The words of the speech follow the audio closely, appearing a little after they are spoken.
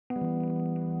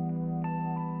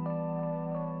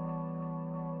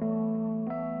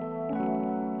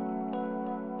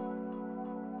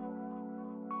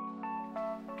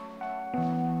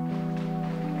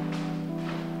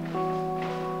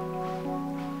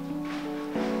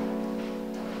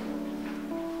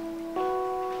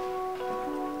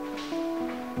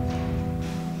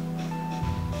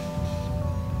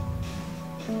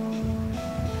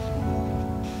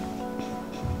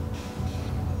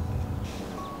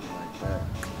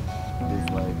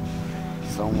like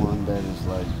someone that is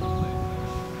like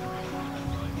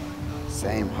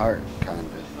same heart kind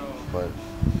of, but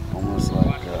almost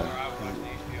like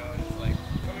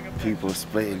people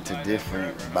split into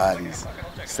different bodies,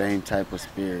 same type of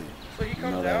spirit, you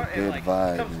know, that good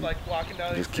vibe,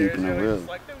 and just keeping it real.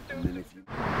 And then if you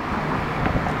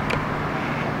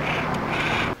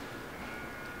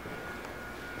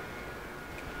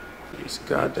these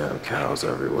goddamn cows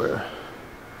everywhere.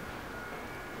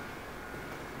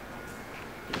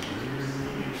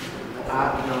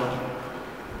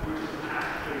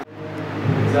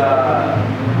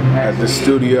 At the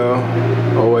studio,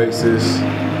 Oasis,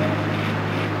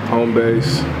 home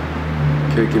base,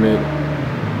 kicking it.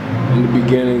 In the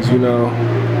beginnings, you know,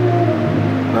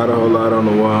 not a whole lot on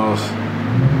the walls.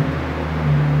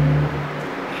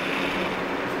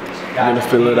 I'm gonna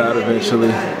fill it out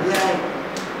eventually.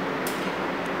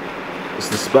 It's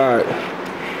the spot.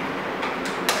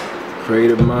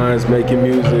 Creative minds making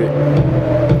music.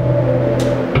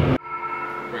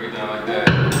 Break it down like that.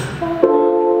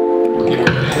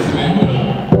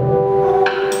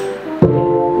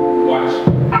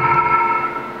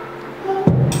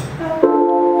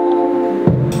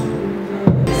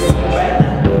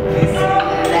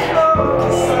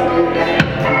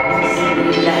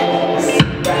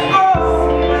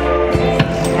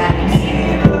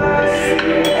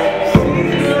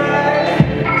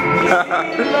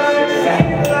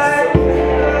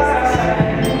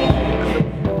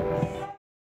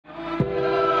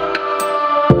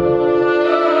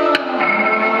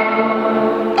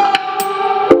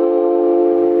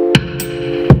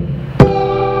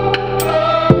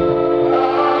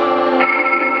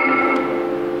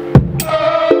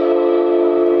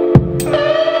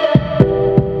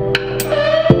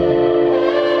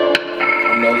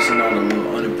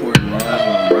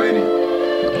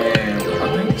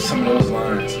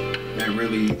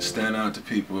 Stand out to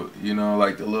people, you know,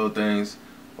 like the little things,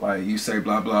 like you say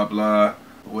blah blah blah,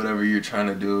 whatever you're trying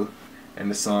to do in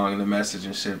the song and the message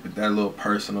and shit, but that little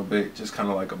personal bit, just kind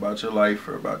of like about your life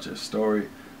or about your story,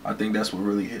 I think that's what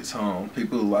really hits home.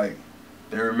 People, like,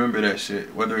 they remember that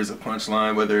shit, whether it's a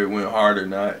punchline, whether it went hard or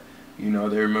not, you know,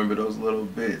 they remember those little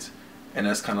bits, and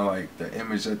that's kind of like the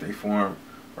image that they form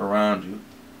around you.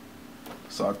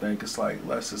 So I think it's like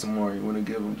less is more. You want to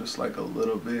give them just like a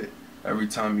little bit. Every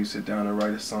time you sit down and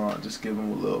write a song, just give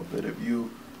them a little bit of you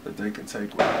that they can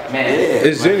take with them. Man,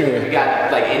 it's genuine. We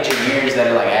got like engineers that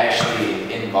are like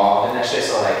actually involved in that shit.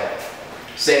 So like,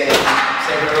 say we're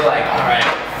like, all right,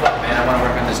 fuck man, I want to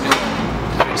work on this new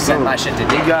one. Send my shit to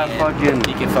Dick.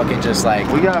 He can fucking just like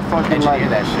engineer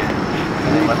that shit.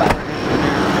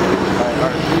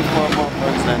 Like 3-4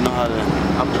 motherfuckers that know how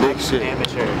to big shit.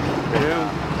 Amateur.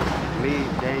 Me,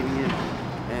 Davey,